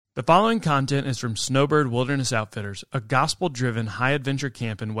The following content is from Snowbird Wilderness Outfitters, a gospel-driven high-adventure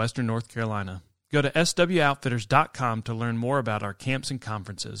camp in western North Carolina. Go to swoutfitters.com to learn more about our camps and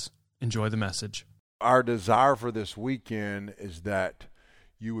conferences. Enjoy the message. Our desire for this weekend is that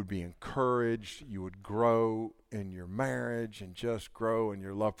you would be encouraged, you would grow in your marriage and just grow in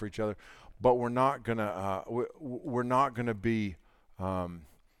your love for each other. But we're not gonna be.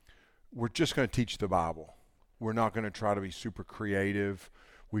 We're just gonna teach the Bible. We're not gonna try to be super creative.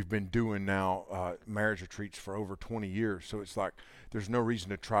 We've been doing now marriage retreats for over 20 years, so it's like there's no reason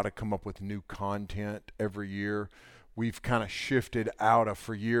to try to come up with new content every year. We've kind of shifted out of,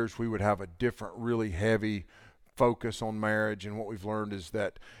 for years, we would have a different, really heavy focus on marriage, and what we've learned is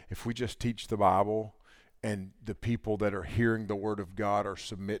that if we just teach the Bible and the people that are hearing the Word of God are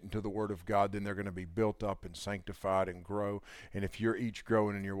submitting to the Word of God, then they're going to be built up and sanctified and grow. And if you're each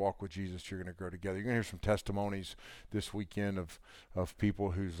growing in your walk with Jesus, you're going to grow together. You're going to hear some testimonies this weekend of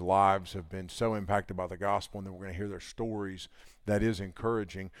people whose lives have been so impacted by the gospel, and then we're going to hear their stories. That is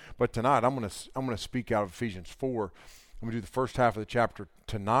encouraging. But tonight, I'm going to speak out of Ephesians 4. I'm going to do the first half of the chapter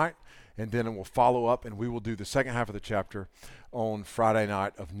tonight, and then we'll follow up, and we will do the second half of the chapter on Friday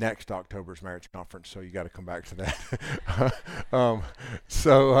night of next October's marriage conference. So you got to come back to that.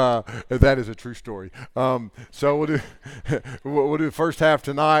 That is a true story. So we'll do the first half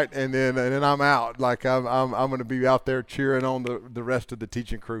tonight, and then I'm out. Like I'm going to be out there cheering on the rest of the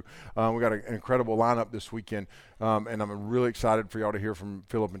teaching crew. We got an incredible lineup this weekend, and I'm really excited for y'all to hear from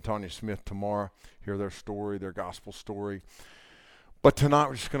Philip and Tanya Smith tomorrow. Hear their story, their gospel story. But tonight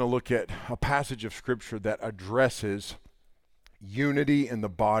we're just going to look at a passage of Scripture that addresses unity in the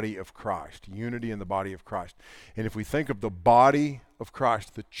body of Christ. Unity in the body of Christ. And if we think of the body of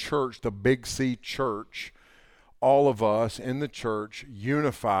Christ, the church, the Big C church, all of us in the church,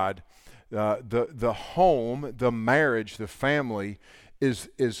 unified, the home, the marriage, the family is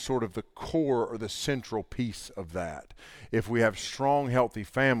sort of the core or the central piece of that. If we have strong, healthy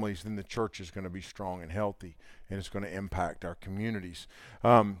families, then the church is going to be strong and healthy, and it's going to impact our communities.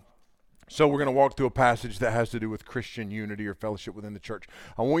 So we're going to walk through a passage that has to do with Christian unity or fellowship within the church.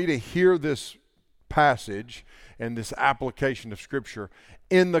 I want you to hear this passage and this application of Scripture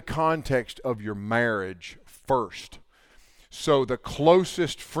in the context of your marriage first. So the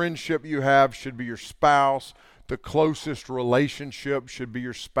closest friendship you have should be your spouse. The closest relationship should be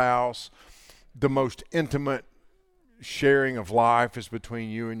your spouse. The most intimate sharing of life is between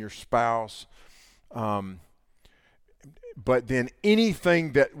you and your spouse. But then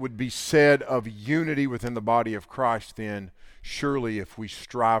anything that would be said of unity within the body of Christ, then surely if we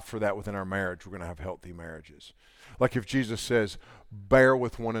strive for that within our marriage, we're going to have healthy marriages. Like if Jesus says, bear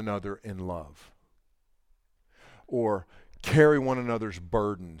with one another in love. Or carry one another's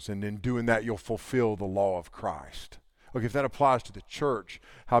burdens, and in doing that you'll fulfill the law of Christ. Look, if that applies to the church,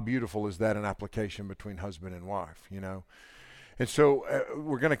 how beautiful is that an application between husband and wife, you know? And so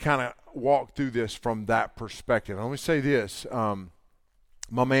we're going to kind of walk through this from that perspective. And let me say this.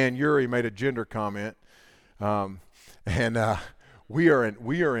 My man Yuri made a gender comment, and we are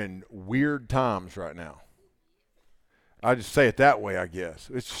in weird times right now. I just say it that way, I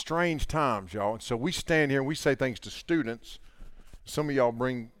guess. It's strange times, y'all. And so we stand here and we say things to students. Some of y'all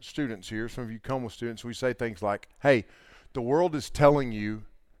bring students here. Some of you come with students. We say things like, hey, the world is telling you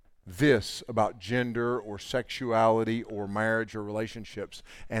this about gender or sexuality or marriage or relationships.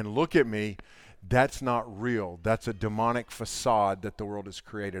 And look at me. That's not real. That's a demonic facade that the world has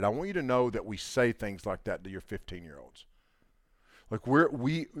created. I want you to know that we say things like that to your 15-year-olds. Like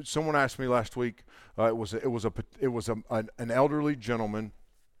someone asked me last week. It was an elderly gentleman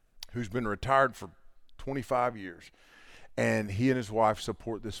who's been retired for 25 years, and he and his wife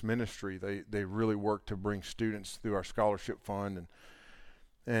support this ministry. They really work to bring students through our scholarship fund,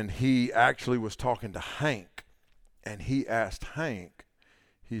 and he actually was talking to Hank, and he asked Hank.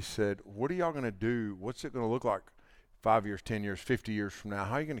 He said, "What are y'all going to do? What's it going to look like 5 years, 10 years, 50 years from now?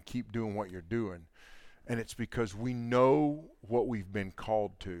 How are you going to keep doing what you're doing?" And it's because we know what we've been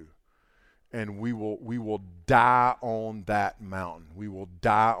called to, and we will die on that mountain. We will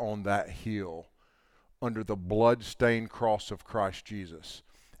die on that hill under the blood-stained cross of Christ Jesus.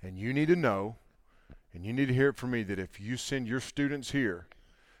 And you need to know, and you need to hear it from me, that if you send your students here,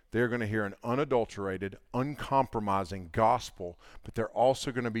 they're going to hear an unadulterated, uncompromising gospel, but they're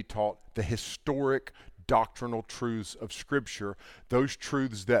also going to be taught the historic doctrinal truths of Scripture, those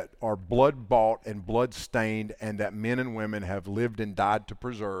truths that are blood-bought and blood-stained and that men and women have lived and died to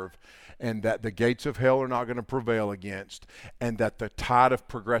preserve, and that the gates of hell are not going to prevail against, and that the tide of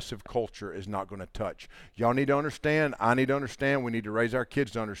progressive culture is not going to touch. Y'all need to understand, I need to understand, we need to raise our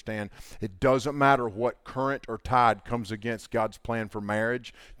kids to understand, it doesn't matter what current or tide comes against God's plan for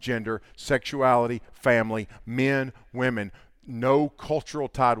marriage, gender, sexuality, family, men, women. No cultural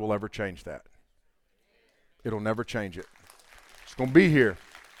tide will ever change that. It'll never change it. It's going to be here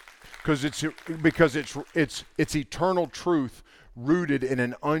because it's eternal truth rooted in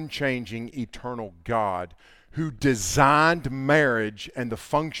an unchanging eternal God who designed marriage and the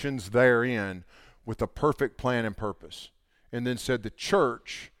functions therein with a perfect plan and purpose. And then said the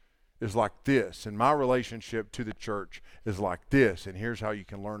church is like this, and my relationship to the church is like this, and here's how you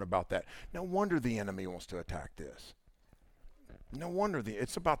can learn about that. No wonder the enemy wants to attack this. No wonder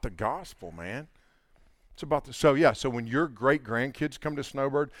it's about the gospel, man. It's about so when your great grandkids come to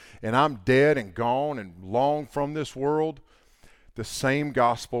Snowbird and I'm dead and gone and long from this world, the same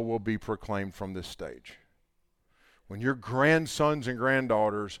gospel will be proclaimed from this stage. When your grandsons and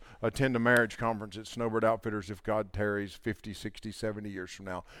granddaughters attend a marriage conference at Snowbird Outfitters, if God tarries 50, 60, 70 years from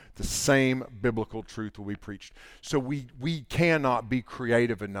now, the same biblical truth will be preached. So we cannot be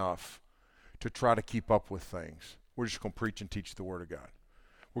creative enough to try to keep up with things. We're just going to preach and teach the Word of God.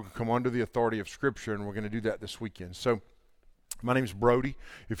 We're going to come under the authority of Scripture, and we're going to do that this weekend. So my name's Brody,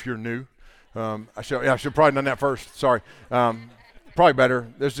 if you're new. I should have probably done that first. Sorry. Probably better.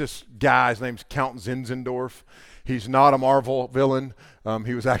 There's this guy, his name's Count Zinzendorf. He's not a Marvel villain.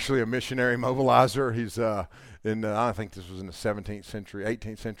 He was actually a missionary mobilizer. He's I think this was in the 17th century,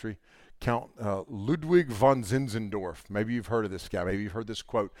 18th century. Count Ludwig von Zinzendorf. Maybe you've heard of this guy. Maybe you've heard this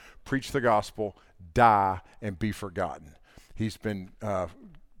quote, preach the gospel, die, and be forgotten. He's been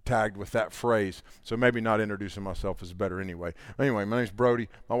tagged with that phrase, so maybe not introducing myself is better anyway. Anyway, my name's Brody.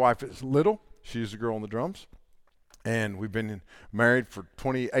 My wife is Little. She's the girl on the drums. And we've been married for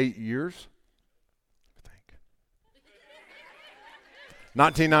 28 years, I think.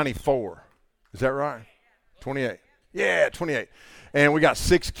 1994. Is that right? 28. Yeah, 28. And we got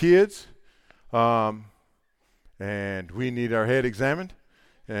 6 kids. And we need our head examined.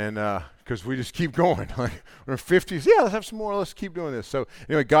 And because we just keep going. Like, we're in 50s. Yeah, let's have some more. Let's keep doing this. So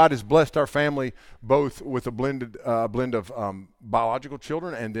anyway, God has blessed our family both with a blend of biological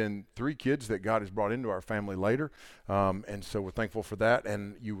children and then 3 kids that God has brought into our family later. And so we're thankful for that.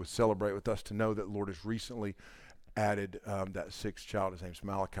 And you would celebrate with us to know that the Lord has recently added that 6th child. His name's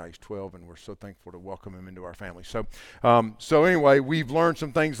Malachi. He's 12, and we're so thankful to welcome him into our family. So anyway, we've learned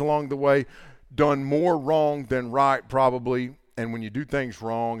some things along the way, done more wrong than right probably. And when you do things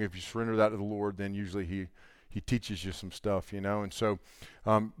wrong, if you surrender that to the Lord, then usually He teaches you some stuff, you know. And so,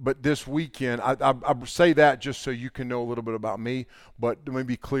 but this weekend, I say that just so you can know a little bit about me. But let me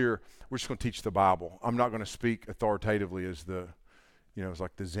be clear, we're just going to teach the Bible. I'm not going to speak authoritatively as it's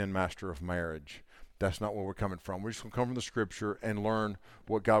like the Zen master of marriage. That's not where we're coming from. We're just going to come from the Scripture and learn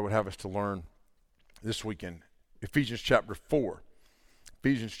what God would have us to learn this weekend. Ephesians chapter 4.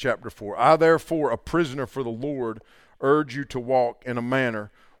 Ephesians chapter 4. I, therefore, a prisoner for the Lord, urge you to walk in a manner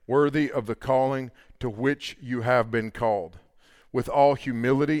worthy of the calling to which you have been called, with all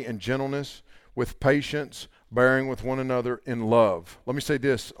humility and gentleness, with patience, bearing with one another in love. Let me say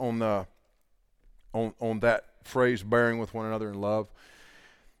this on that phrase, bearing with one another in love.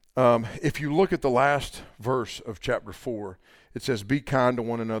 If you look at the last verse of chapter 4, it says, be kind to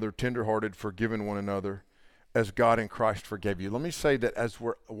one another, tenderhearted, forgiving one another, as God in Christ forgave you. Let me say that as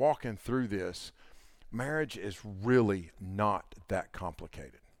we're walking through this, marriage is really not that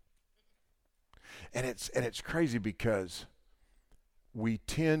complicated. And it's crazy because we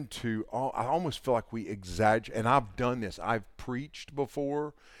tend to, I almost feel like we exaggerate, and I've done this. I've preached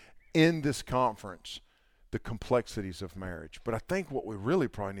before in this conference the complexities of marriage. But I think what we really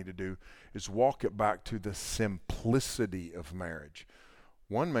probably need to do is walk it back to the simplicity of marriage.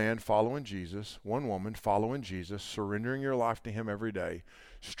 One man following Jesus, one woman following Jesus, surrendering your life to Him every day,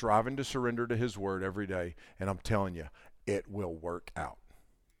 striving to surrender to His Word every day, and I'm telling you, it will work out.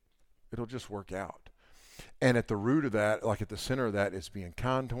 It'll just work out. And at the root of that, like at the center of that, is being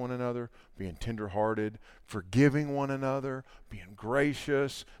kind to one another, being tenderhearted, forgiving one another, being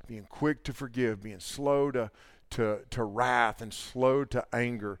gracious, being quick to forgive, being slow to wrath and slow to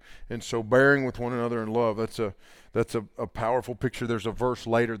anger. And so bearing with one another in love, that's a powerful picture. There's a verse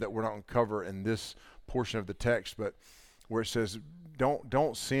later that we're not going to cover in this portion of the text, but where it says,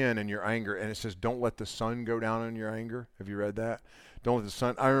 don't sin in your anger. And it says, don't let the sun go down in your anger. Have you read that? Don't let the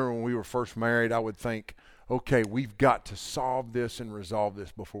sun. I remember when we were first married, I would think, okay, we've got to solve this and resolve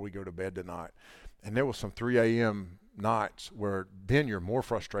this before we go to bed tonight. And there was some 3 a.m. nights where then you're more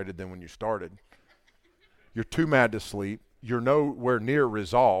frustrated than when you started. You're too mad to sleep. You're nowhere near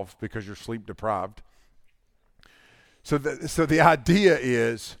resolved because you're sleep deprived. So the idea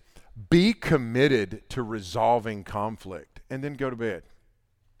is be committed to resolving conflict and then go to bed.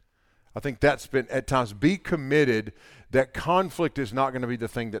 I think that's been at times, be committed that conflict is not going to be the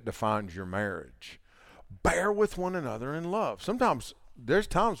thing that defines your marriage. Bear with one another in love. Sometimes there's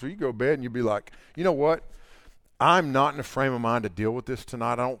times where you go to bed and you'll be like, you know what? I'm not in a frame of mind to deal with this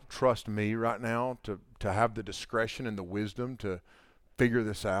tonight. I don't trust me right now to have the discretion and the wisdom to figure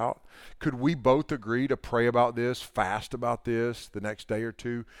this out. Could we both agree to pray about this, fast about this the next day or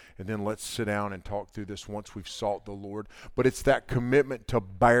two, and then let's sit down and talk through this once we've sought the Lord? But it's that commitment to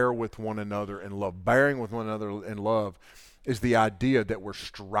bear with one another in love. Bearing with one another in love is the idea that we're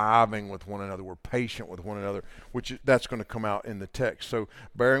striving with one another, we're patient with one another, which that's going to come out in the text. So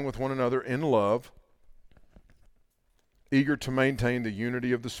bearing with one another in love, eager to maintain the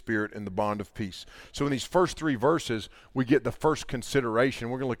unity of the Spirit and the bond of peace. So in these first 3 verses, we get the first consideration.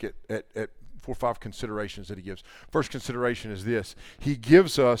 We're going to look at 4 or 5 considerations that he gives. First consideration is this. He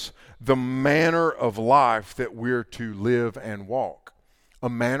gives us the manner of life that we're to live and walk. A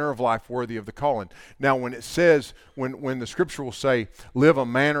manner of life worthy of the calling. Now, when it says, when the scripture will say, live a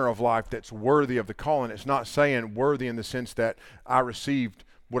manner of life that's worthy of the calling, it's not saying worthy in the sense that I received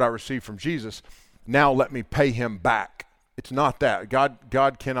what I received from Jesus. Now let me pay him back. It's not that.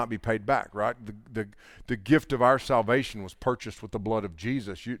 God cannot be paid back, right? The gift of our salvation was purchased with the blood of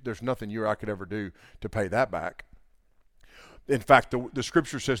Jesus. There's nothing you or I could ever do to pay that back. In fact, the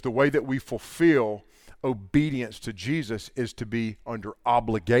scripture says the way that we fulfill obedience to Jesus is to be under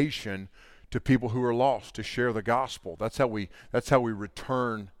obligation to people who are lost, to share the gospel. That's how we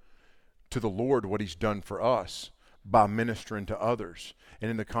return to the Lord what he's done for us, by ministering to others. And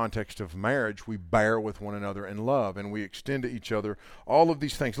in the context of marriage, we bear with one another in love, and we extend to each other all of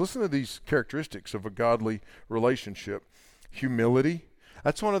these things. Listen to these characteristics of a godly relationship. Humility.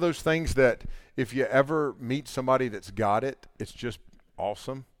 That's one of those things that if you ever meet somebody that's got it, it's just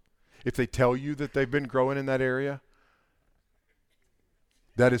awesome. If they tell you that they've been growing in that area,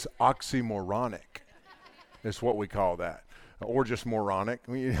 that is oxymoronic. It's what we call that. Or just moronic.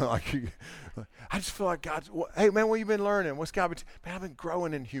 I mean, I just feel like God's, hey man, what you been learning? What's God been, man, I've been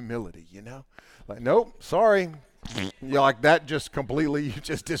growing in humility, Like, nope, sorry. Like that just completely, you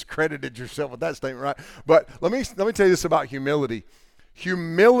just discredited yourself with that statement, right? But let me tell you this about humility.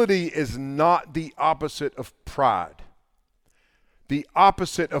 Humility is not the opposite of pride. The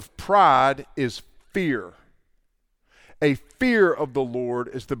opposite of pride is fear. A fear of the Lord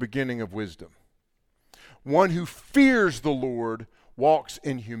is the beginning of wisdom. One who fears the Lord walks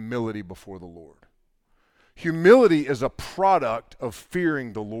in humility before the Lord. Humility is a product of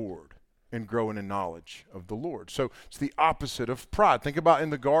fearing the Lord and growing in knowledge of the Lord. So it's the opposite of pride. Think about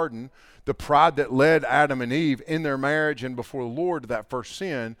in the garden, the pride that led Adam and Eve in their marriage and before the Lord to that first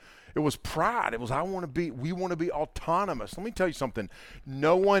sin. It was pride. It was, we want to be autonomous. Let me tell you something.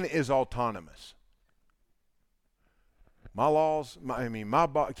 No one is autonomous. My laws, my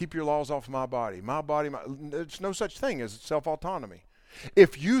body, keep your laws off my body. My body, there's no such thing as self-autonomy.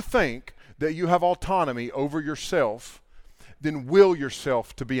 If you think that you have autonomy over yourself, then will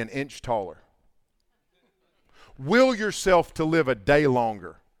yourself to be an inch taller. Will yourself to live a day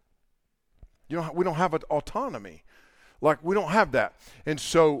longer. We don't have an autonomy. Like, we don't have that. And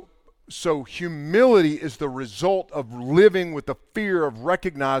so humility is the result of living with the fear of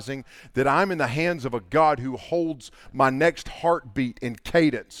recognizing that I'm in the hands of a God who holds my next heartbeat in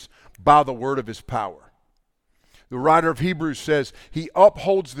cadence by the word of his power. The writer of Hebrews says he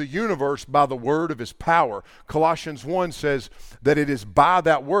upholds the universe by the word of his power. Colossians 1 says that it is by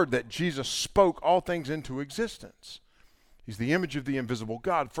that word that Jesus spoke all things into existence. He's the image of the invisible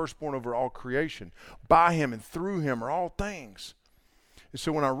God, firstborn over all creation. By him and through him are all things. And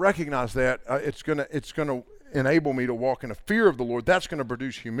so when I recognize that, it's going to enable me to walk in a fear of the Lord. That's going to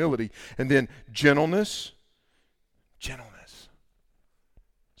produce humility. And then gentleness.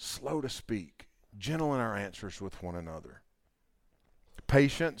 Slow to speak. Gentle in our answers with one another.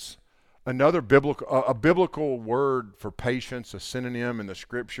 Patience. Another biblical word for patience, a synonym in the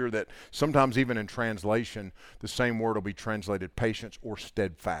scripture that sometimes even in translation, the same word will be translated patience or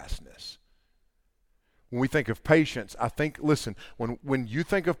steadfastness. When we think of patience, when you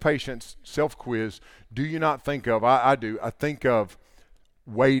think of patience, self-quiz, do you not think of, I do, I think of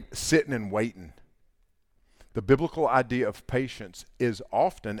sitting and waiting. The biblical idea of patience is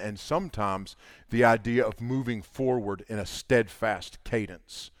often and sometimes the idea of moving forward in a steadfast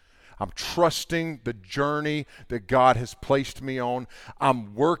cadence. I'm trusting the journey that God has placed me on.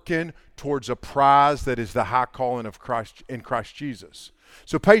 I'm working towards a prize that is the high calling of Christ in Christ Jesus.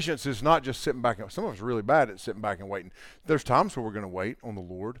 So patience is not just sitting back. Some of us are really bad at sitting back and waiting. There's times where we're going to wait on the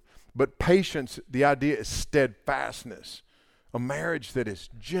Lord. But patience, the idea is steadfastness. A marriage that is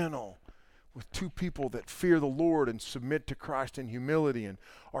gentle, with two people that fear the Lord and submit to Christ in humility and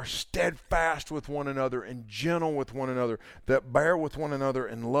are steadfast with one another and gentle with one another, that bear with one another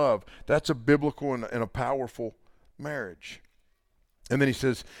in love. That's a biblical and a powerful marriage. And then he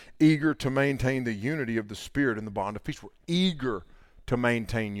says, eager to maintain the unity of the Spirit in the bond of peace. We're eager to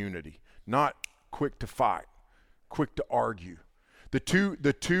maintain unity, not quick to fight, quick to argue. The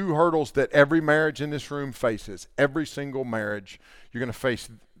two hurdles that every marriage in this room faces, every single marriage, you're going to face.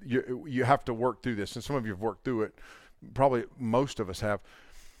 You have to work through this, and some of you have worked through it. Probably most of us have.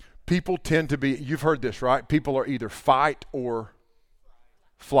 People tend to be, you've heard this, right? People are either fight or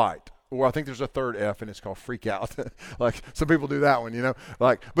flight. Or I think there's a third F, and it's called freak out. Like, some people do that one, you know?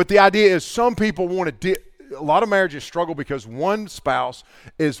 Like, but the idea is some people want to, a lot of marriages struggle because one spouse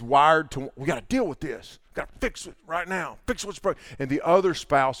is wired to, we got to deal with this. Got to fix it right now. Fix what's broken. And the other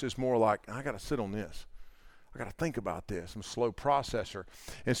spouse is more like, I got to sit on this. I got to think about this. I'm a slow processor.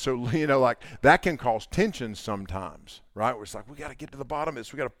 And so, you know, like that can cause tension sometimes, right? Where it's like, we got to get to the bottom of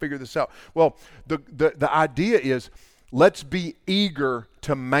this. We got to figure this out. Well, the idea is let's be eager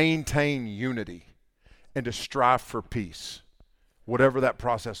to maintain unity and to strive for peace. Whatever that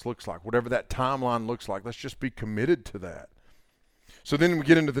process looks like, whatever that timeline looks like, let's just be committed to that. So then we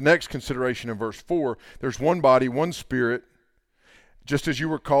get into the next consideration in verse 4. There's one body, one spirit, just as you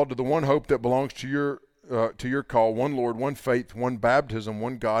were called to the one hope that belongs to your call, one Lord, one faith, one baptism,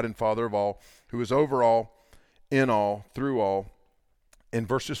 one God and Father of all, who is over all, in all, through all. In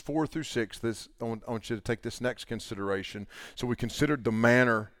verses 4 through 6, I want you to take this next consideration. So we considered the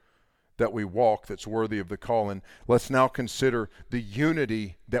manner that we walk that's worthy of the calling. Let's now consider the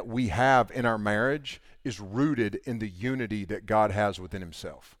unity that we have in our marriage is rooted in the unity that God has within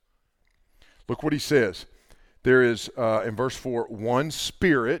himself. Look what he says. There is, in verse 4, one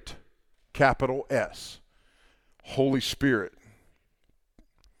Spirit, capital S, Holy Spirit.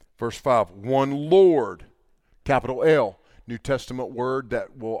 Verse 5, one Lord, capital L, New Testament word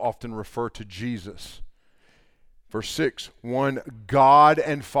that will often refer to Jesus. Verse 6, one God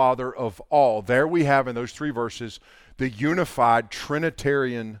and Father of all. There we have in those three verses the unified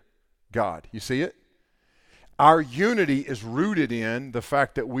Trinitarian God. You see it? Our unity is rooted in the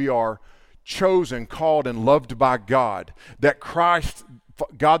fact that we are chosen, called, and loved by God. That Christ,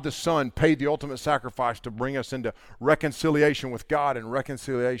 God the Son, paid the ultimate sacrifice to bring us into reconciliation with God and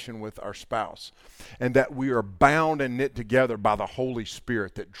reconciliation with our spouse. And that we are bound and knit together by the Holy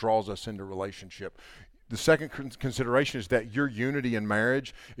Spirit that draws us into relationship. The second consideration is that your unity in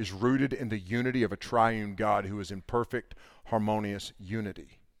marriage is rooted in the unity of a triune God who is in perfect, harmonious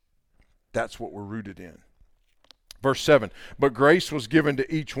unity. That's what we're rooted in. Verse 7, but grace was given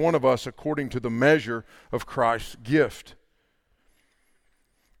to each one of us according to the measure of Christ's gift.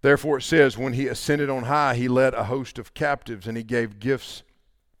 Therefore it says, when he ascended on high, he led a host of captives and he gave gifts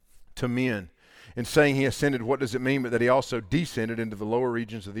to men. In saying he ascended, what does it mean? But that he also descended into the lower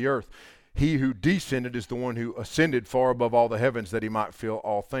regions of the earth. He who descended is the one who ascended far above all the heavens that he might fill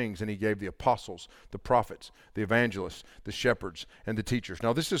all things. And he gave the apostles, the prophets, the evangelists, the shepherds, and the teachers.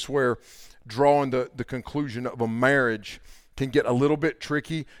 Now this is where drawing the conclusion of a marriage can get a little bit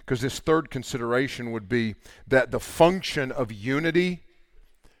tricky, because this third consideration would be that the function of unity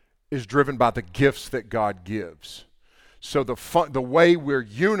is driven by the gifts that God gives. So the way we're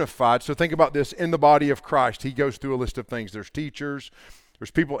unified, so think about this in the body of Christ. He goes through a list of things. There's teachers. There's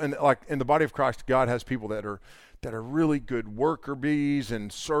people, and like in the body of Christ, God has people that are really good worker bees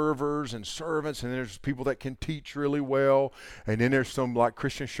and servers and servants, and there's people that can teach really well, and then there's some like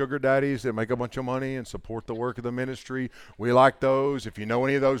Christian sugar daddies that make a bunch of money and support the work of the ministry. We like those. If you know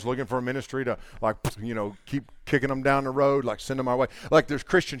any of those looking for a ministry to like, you know, keep kicking them down the road, like send them our way. Like there's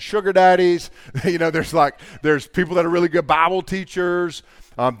Christian sugar daddies, you know, there's people that are really good Bible teachers.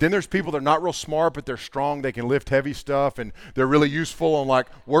 Then there's people that are not real smart, but they're strong. They can lift heavy stuff, and they're really useful on like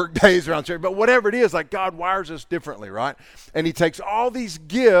work days around church. But whatever it is, like God wires us differently, right? And he takes all these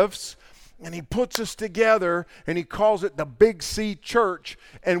gifts and he puts us together and he calls it the Big C Church,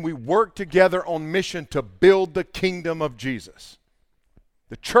 and we work together on mission to build the kingdom of Jesus.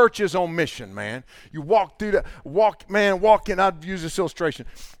 The church is on mission, man. You walk through walk in, I'd use this illustration.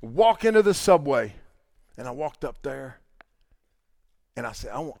 Walk into the subway, and I walked up there. And I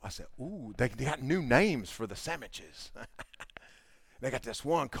said, ooh, they got new names for the sandwiches. They got this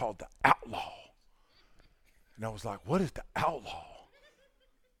one called the Outlaw. And I was like, what is the Outlaw?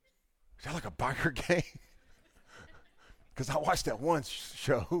 Is that like a biker gang? Because I watched that one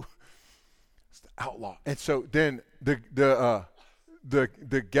show. It's the Outlaw. And so then the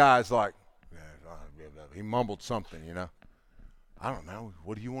guy's like, he mumbled something, you know. I don't know.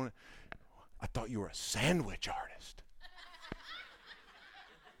 What do you want? I thought you were a sandwich artist.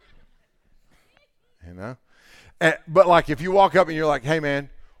 You know? But like if you walk up and you're like, hey man,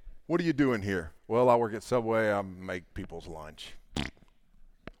 what are you doing here? Well, I work at Subway. I make people's lunch.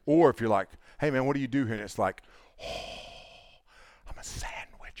 Or if you're like, hey man, what do you do here? And it's like, I'm a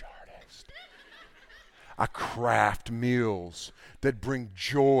sandwich artist. I craft meals that bring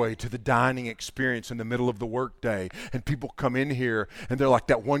joy to the dining experience in the middle of the workday. And people come in here and they're like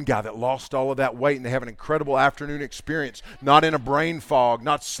that one guy that lost all of that weight and they have an incredible afternoon experience, not in a brain fog,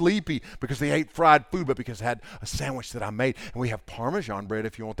 not sleepy because they ate fried food, but because they had a sandwich that I made. And we have Parmesan bread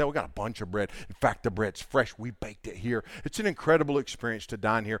if you want that. We got a bunch of bread. In fact, the bread's fresh. We baked it here. It's an incredible experience to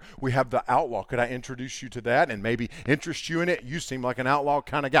dine here. We have the Outlaw. Could I introduce you to that and maybe interest you in it? You seem like an outlaw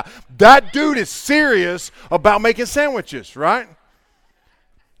kind of guy. That dude is serious about making sandwiches, right?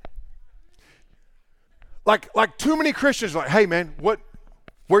 Like too many Christians are like, hey man,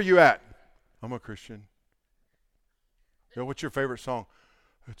 where you at? I'm a Christian. Yeah, what's your favorite song?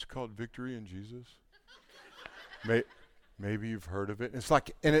 It's called Victory in Jesus. Maybe you've heard of it. It's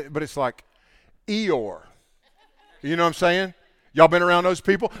like, but it's like Eeyore. You know what I'm saying? Y'all been around those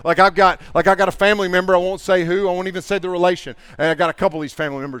people? Like I got a family member. I won't say who. I won't even say the relation. And I got a couple of these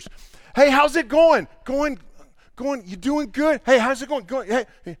family members. Hey, how's it going? Going. You doing good? Hey, how's it going? Going.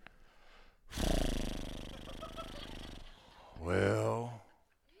 Hey. Well,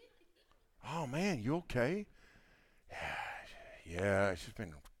 oh man, you okay? Yeah, it's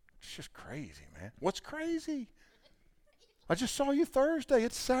just crazy, man. What's crazy? I just saw you Thursday.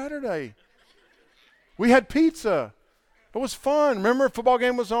 It's Saturday. We had pizza. It was fun. Remember, football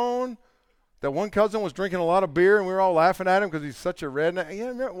game was on. That one cousin was drinking a lot of beer, and we were all laughing at him because he's such a redneck.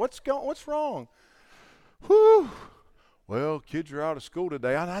 Yeah, what's wrong? Whew. Well, kids are out of school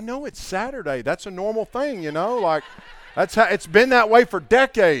today. I know it's Saturday. That's a normal thing, you know. Like. That's how it's been that way for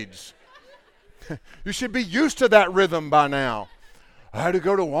decades. You should be used to that rhythm by now. I had to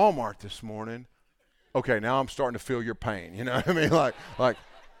go to Walmart this morning. Okay, now I'm starting to feel your pain. You know what I mean? Like,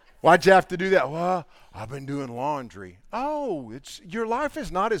 why'd you have to do that? Well, I've been doing laundry. Oh, your life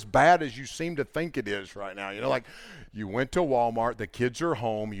is not as bad as you seem to think it is right now. You know, like you went to Walmart, the kids are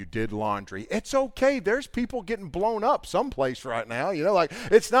home, you did laundry. It's okay. There's people getting blown up someplace right now. You know, like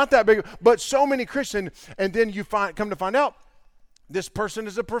it's not that big. But so many Christians, and then you come to find out this person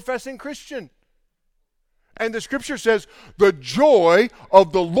is a professing Christian. And the scripture says, the joy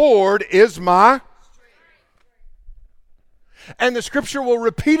of the Lord is my. And the scripture will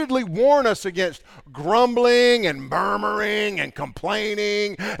repeatedly warn us against grumbling and murmuring and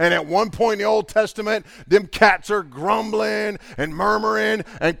complaining. And at one point in the Old Testament, them cats are grumbling and murmuring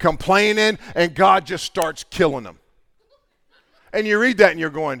and complaining, and God just starts killing them. And you read that and you're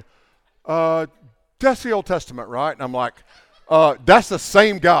going, that's the Old Testament, right? And I'm like, that's the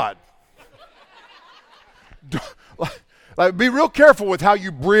same God. Like, be real careful with how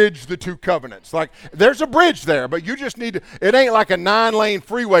you bridge the two covenants. Like, there's a bridge there, but you just need to, it ain't like a 9-lane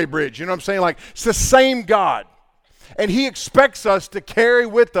freeway bridge. You know what I'm saying? Like, it's the same God. And he expects us to carry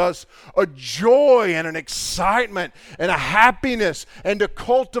with us a joy and an excitement and a happiness and to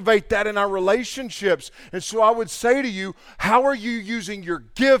cultivate that in our relationships. And so I would say to you, how are you using your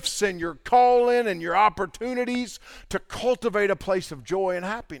gifts and your calling and your opportunities to cultivate a place of joy and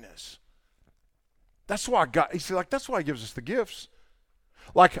happiness? That's why that's why he gives us the gifts.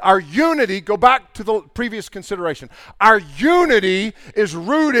 Like our unity, go back to the previous consideration. Our unity is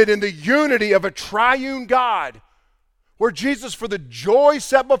rooted in the unity of a triune God, where Jesus, for the joy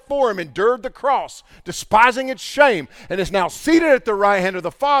set before him, endured the cross, despising its shame, and is now seated at the right hand of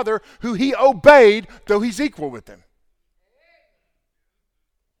the Father, who he obeyed, though he's equal with him.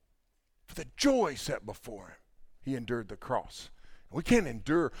 For the joy set before him, he endured the cross. We can't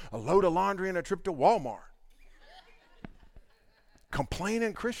endure a load of laundry and a trip to Walmart.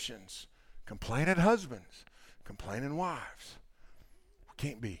 Complaining Christians, complaining husbands, complaining wives. We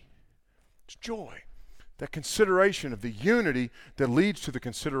can't be. It's joy. That consideration of the unity that leads to the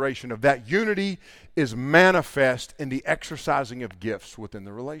consideration of that unity is manifest in the exercising of gifts within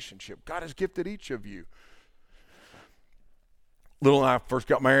the relationship. God has gifted each of you. Little and I first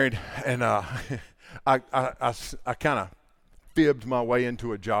got married, and I kind of fibbed my way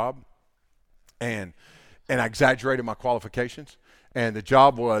into a job, and I exaggerated my qualifications. And the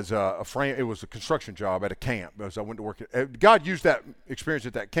job was it was a construction job at a camp. As I went to work God used that experience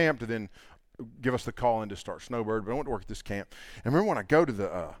at that camp to then give us the call in to start Snowbird. But I went to work at this camp. And remember when I go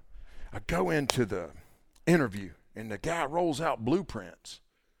to I go into the interview, and the guy rolls out blueprints.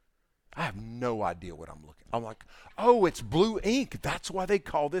 I have no idea what I'm looking. I'm like, oh, it's blue ink. That's why they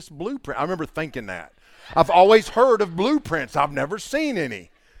call this blueprint. I remember thinking that. I've always heard of blueprints. I've never seen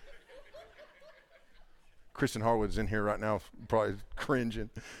any. Kristen Harwood's in here right now, probably cringing.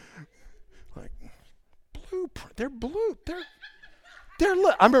 Like, blueprint. They're blue. They're.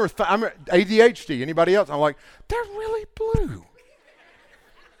 I remember ADHD. Anybody else? I'm like, they're really blue.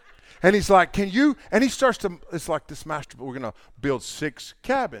 And he's like, can you? And he starts to. It's like this master. We're gonna build 6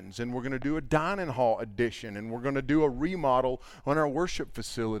 cabins, and we're gonna do a dining hall addition, and we're gonna do a remodel on our worship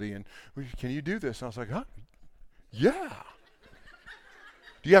facility. And can you do this? And I was like, huh? Yeah.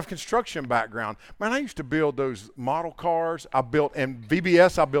 Do you have construction background? Man, I used to build those model cars. I built, in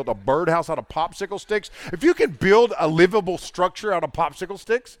VBS, I built a birdhouse out of popsicle sticks. If you can build a livable structure out of popsicle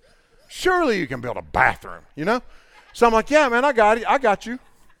sticks, surely you can build a bathroom, you know? So I'm like, yeah, man, I got it. I got you.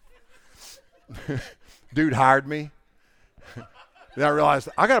 Dude hired me. Then I realized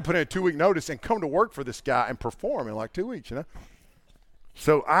I got to put in a 2-week notice and come to work for this guy and perform in like 2 weeks, you know?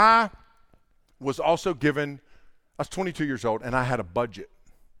 So I was also given, I was 22 years old, and I had a budget.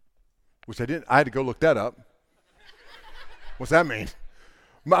 Which I didn't. I had to go look that up. What's that mean?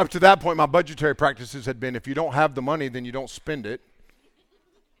 Up to that point, my budgetary practices had been, if you don't have the money, then you don't spend it.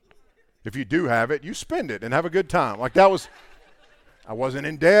 If you do have it, you spend it and have a good time. Like that was, I wasn't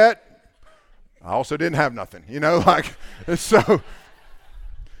in debt. I also didn't have nothing, you know, like, so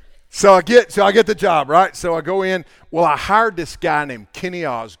I get the job, right? So I go in. Well, I hired this guy named Kenny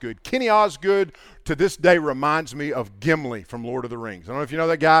Osgood. Kenny Osgood, to this day, reminds me of Gimli from Lord of the Rings. I don't know if you know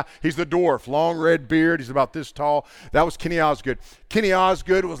that guy. He's the dwarf, long red beard. He's about this tall. That was Kenny Osgood. Kenny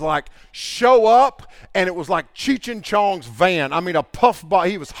Osgood was like, show up, and it was like Cheech and Chong's van. I mean, a puff box.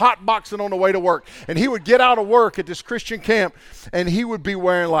 He was hot boxing on the way to work. And he would get out of work at this Christian camp, and he would be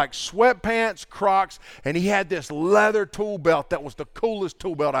wearing like sweatpants, Crocs, and he had this leather tool belt that was the coolest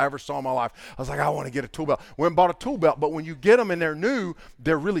tool belt I ever saw in my life. I was like, I want to get a tool belt. Went and bought a tool belt, but when you get them and they're new,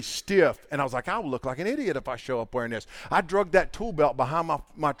 they're really stiff. And I was like, I will look like an idiot if I show up wearing this. I drug that tool belt behind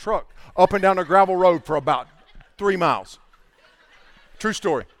my truck up and down a gravel road for about 3 miles. True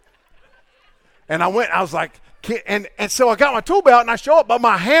story. And I was like, and so I got my tool belt and I show up, but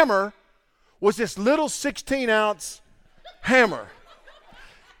my hammer was this little 16-ounce hammer.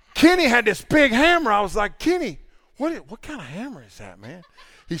 Kenny had this big hammer. I was like, Kenny, what kind of hammer is that, man?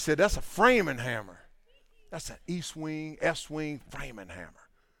 He said, that's a framing hammer. That's an S-wing framing hammer.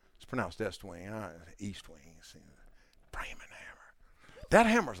 It's pronounced S-wing, East-wing, framing hammer. That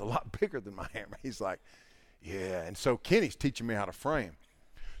hammer's a lot bigger than my hammer. He's like, yeah. And so Kenny's teaching me how to frame.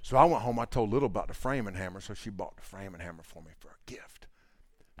 So I went home. I told Little about the framing hammer, so she bought the framing hammer for me for a gift.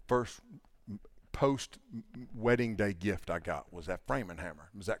 First post-wedding day gift I got was that framing hammer.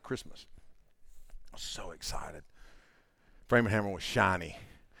 It was at Christmas. I was so excited. Framing hammer was shiny.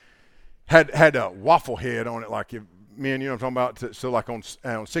 Had a waffle head on it, like men, you know what I'm talking about? So like on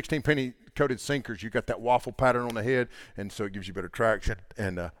 16 penny coated sinkers, you got that waffle pattern on the head, and so it gives you better traction.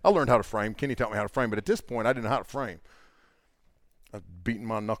 And I learned how to frame. Kenny taught me how to frame, but at this point, I didn't know how to frame. I was beating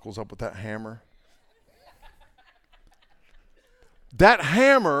my knuckles up with that hammer. That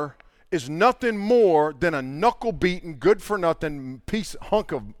hammer is nothing more than a knuckle-beaten, good-for-nothing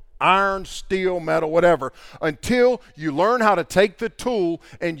hunk of iron, steel, metal, whatever, until you learn how to take the tool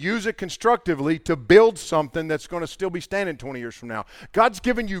and use it constructively to build something that's going to still be standing 20 years from now. God's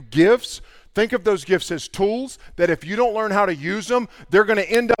given you gifts. Think of those gifts as tools that if you don't learn how to use them, they're going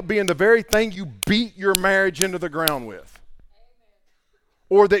to end up being the very thing you beat your marriage into the ground with.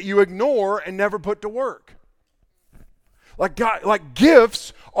 Or that you ignore and never put to work. Like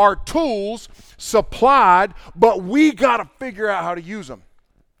gifts are tools supplied, but we got to figure out how to use them.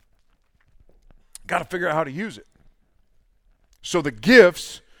 Got to figure out how to use it. So the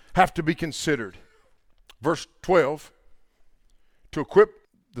gifts have to be considered. Verse 12, to equip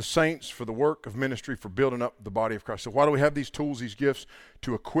the saints for the work of ministry, for building up the body of Christ. So why do we have these tools, these gifts?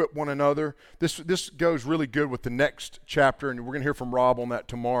 To equip one another. This goes really good with the next chapter, and we're going to hear from Rob on that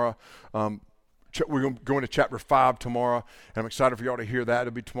tomorrow. We're going to go into chapter 5 tomorrow, and I'm excited for y'all to hear that.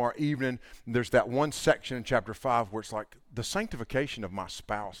 It'll be tomorrow evening. There's that one section in chapter 5 where it's like the sanctification of my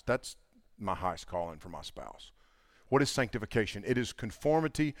spouse. That's my highest calling for my spouse. What is sanctification? It is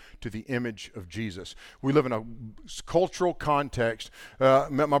conformity to the image of Jesus. We live in a cultural context.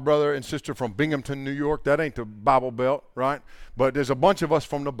 Met my brother and sister from Binghamton, New York. That ain't the Bible Belt, right? But there's a bunch of us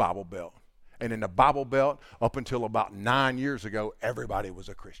from the Bible Belt. And in the Bible Belt, up until about 9 years ago, everybody was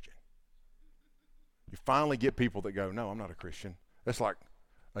a Christian. You finally get people that go, no, I'm not a Christian. That's like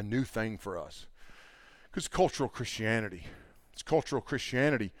a new thing for us. Because cultural Christianity. It's cultural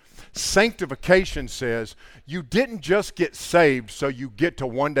Christianity. Sanctification says you didn't just get saved so you get to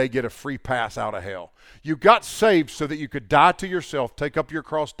one day get a free pass out of hell. You got saved so that you could die to yourself, take up your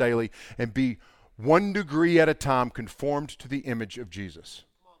cross daily, and be 1 degree at a time conformed to the image of Jesus.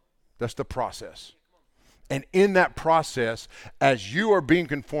 That's the process. And in that process, as you are being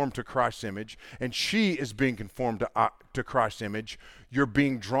conformed to Christ's image, and she is being conformed to Christ's image, you're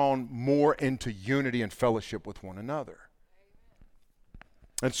being drawn more into unity and fellowship with one another.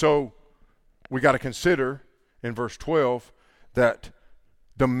 And so we got to consider in verse 12 that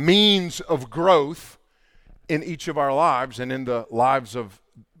the means of growth in each of our lives and in the lives of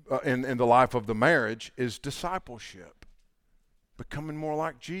in the life of the marriage is discipleship, becoming more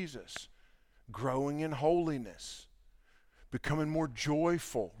like Jesus, growing in holiness, becoming more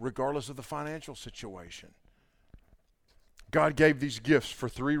joyful regardless of the financial situation. God gave these gifts for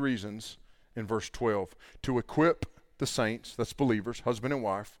 3 reasons in verse 12: to equip the saints, that's believers, husband and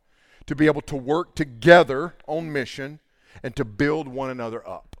wife, to be able to work together on mission, and to build one another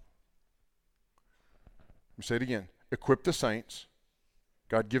up. Let me say it again. Equip the saints.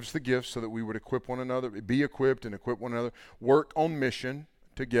 God gives the gifts so that we would equip one another, be equipped and equip one another, work on mission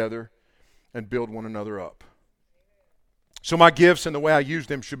together, and build one another up. So my gifts and the way I use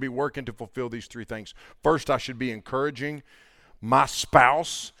them should be working to fulfill these 3 things. First, I should be encouraging my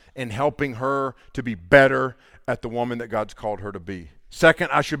spouse and helping her to be better at the woman that God's called her to be. Second,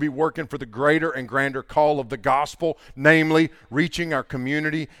 I should be working for the greater and grander call of the gospel, namely reaching our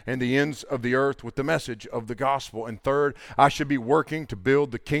community and the ends of the earth with the message of the gospel. And third, I should be working to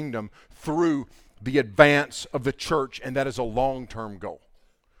build the kingdom through the advance of the church, and that is a long-term goal.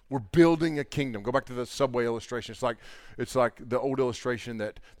 We're building a kingdom. Go back to the subway illustration. It's like the old illustration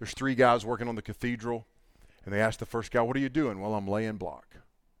that there's 3 guys working on the cathedral, and they ask the first guy, "What are you doing?" "Well, I'm laying block."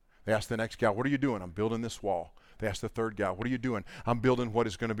 They ask the next guy, "What are you doing?" "I'm building this wall." They ask the third guy, "What are you doing?" "I'm building what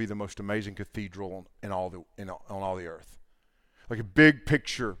is going to be the most amazing cathedral on all the earth." Like a big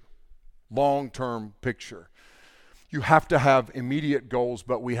picture, long-term picture. You have to have immediate goals,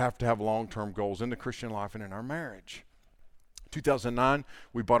 but we have to have long-term goals in the Christian life and in our marriage. 2009,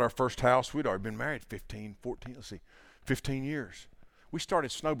 we bought our first house. We'd already been married 15 years. We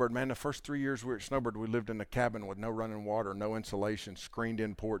started Snowbird, man. The first 3 years we were at Snowbird, we lived in a cabin with no running water, no insulation,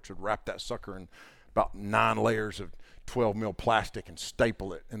 screened-in porch. Would wrap that sucker in about 9 layers of 12 mil plastic and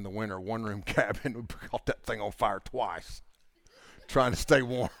staple it in the winter. 1-room cabin. We caught that thing on fire twice, trying to stay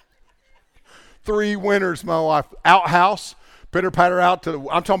warm. 3 winters, my wife. Outhouse, pitter-patter out to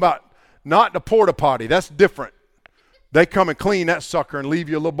I'm talking about not the porta potty. That's different. They come and clean that sucker and leave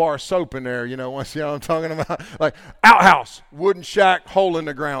you a little bar of soap in there, once you know what I'm talking about. Like outhouse, wooden shack, hole in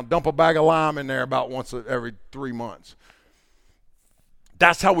the ground, dump a bag of lime in there about once every 3 months.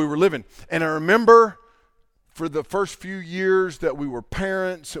 That's how we were living. And I remember for the first few years that we were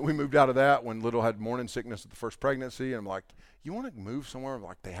parents, and we moved out of that when Little had morning sickness at the first pregnancy. And I'm like, "You want to move somewhere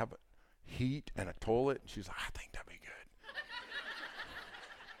like they have a heat and a toilet?" And she's like, "I think that'd be good."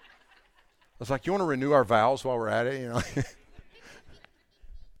 I was like, "You want to renew our vows while we're at it?"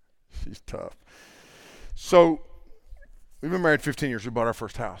 She's tough. So we've been married 15 years. We bought our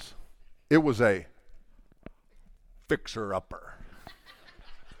first house. It was a fixer-upper.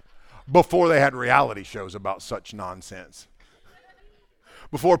 Before they had reality shows about such nonsense.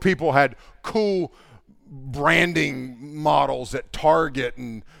 Before people had cool branding models at Target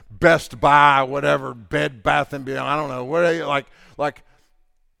and Best Buy, whatever, Bed Bath and Beyond, I don't know, what are you, like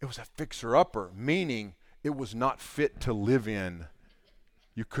it was a fixer-upper, meaning it was not fit to live in.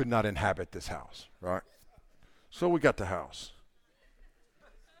 You could not inhabit this house, right? So we got the house.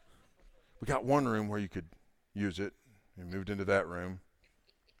 We got 1 room where you could use it. We moved into that room.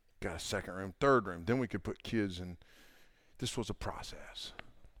 Got a 2nd room, 3rd room. Then we could put kids in. This was a process.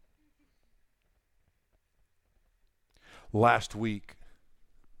 Last week,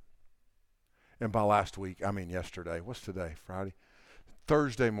 and by last week, I mean yesterday. What's today? Friday?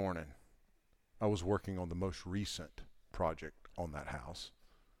 Thursday morning, I was working on the most recent project on that house.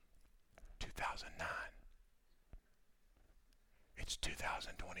 2009. It's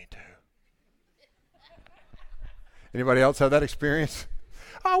 2022. Anybody else have that experience?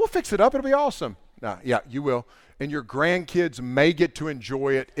 "Oh, we'll fix it up. It'll be awesome." No, yeah, you will. And your grandkids may get to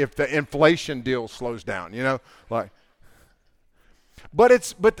enjoy it if the inflation deal slows down,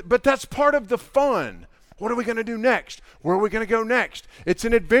 But that's part of the fun. What are we going to do next? Where are we going to go next? It's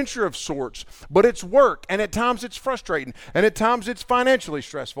an adventure of sorts, but it's work, and at times it's frustrating, and at times it's financially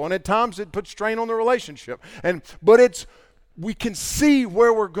stressful, and at times it puts strain on the relationship. But we can see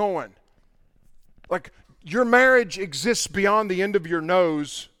where we're going. Like your marriage exists beyond the end of your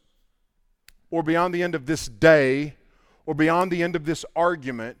nose, or beyond the end of this day, or beyond the end of this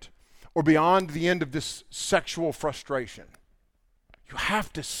argument or beyond the end of this sexual frustration. You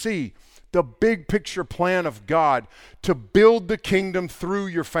have to see the big picture plan of God to build the kingdom through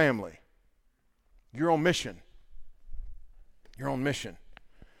your family. You're on mission. You're on mission.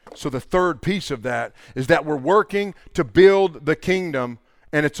 So the third piece of that is that we're working to build the kingdom,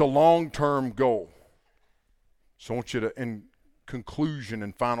 and it's a long-term goal. So I want you to, in conclusion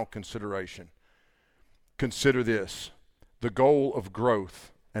and final consideration, consider this: the goal of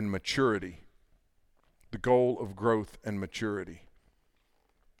growth and maturity. The goal of growth and maturity.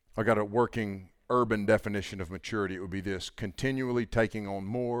 I got a working urban definition of maturity. It would be this: continually taking on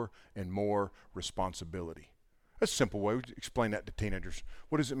more and more responsibility. That's a simple way. We explain that to teenagers.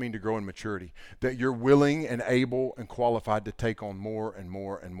 What does it mean to grow in maturity? That you're willing and able and qualified to take on more and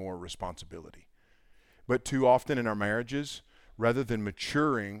more and more responsibility. But too often in our marriages, rather than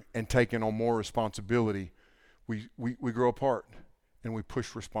maturing and taking on more responsibility, we grow apart and we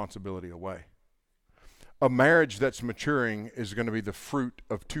push responsibility away. A marriage that's maturing is going to be the fruit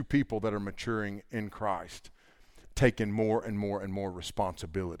of two people that are maturing in Christ, taking more and more and more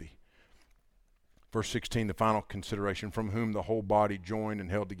responsibility. Verse 16, the final consideration: from whom the whole body, joined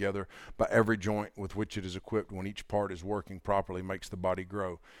and held together by every joint with which it is equipped, when each part is working properly, makes the body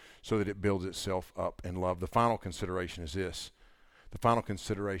grow so that it builds itself up in love. The final consideration is this. The final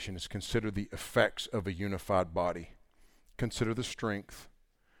consideration is: consider the effects of a unified body. Consider the strength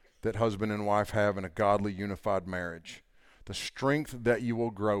that husband and wife have in a godly unified marriage. The strength that you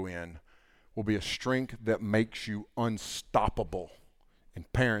will grow in will be a strength that makes you unstoppable in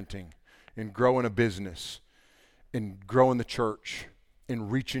parenting, in growing a business, in growing the church, in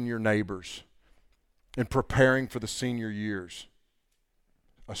reaching your neighbors, in preparing for the senior years.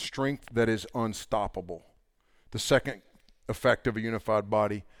 A strength that is unstoppable. The second effect of a unified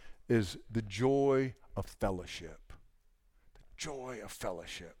body is the joy of fellowship. The joy of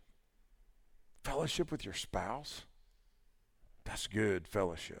fellowship. Fellowship with your spouse. That's good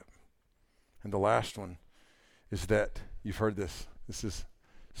fellowship. And the last one is that, you've heard this. This is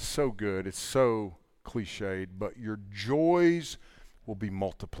so good. It's so cliched, but your joys will be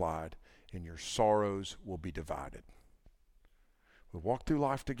multiplied and your sorrows will be divided. We walk through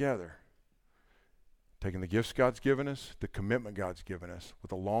life together, taking the gifts God's given us, the commitment God's given us,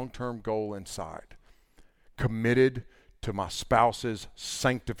 with a long-term goal in sight, committed to my spouse's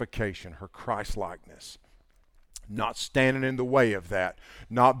sanctification, her Christ-likeness, not standing in the way of that,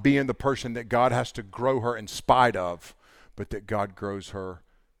 not being the person that God has to grow her in spite of, but that God grows her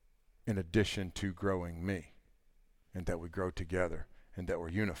in addition to growing me, and that we grow together, and that we're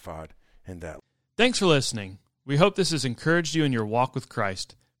unified in that. Thanks for listening. We hope this has encouraged you in your walk with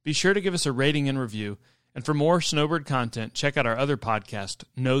Christ. Be sure to give us a rating and review, and for more Snowbird content, check out our other podcast,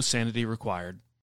 No Sanity Required.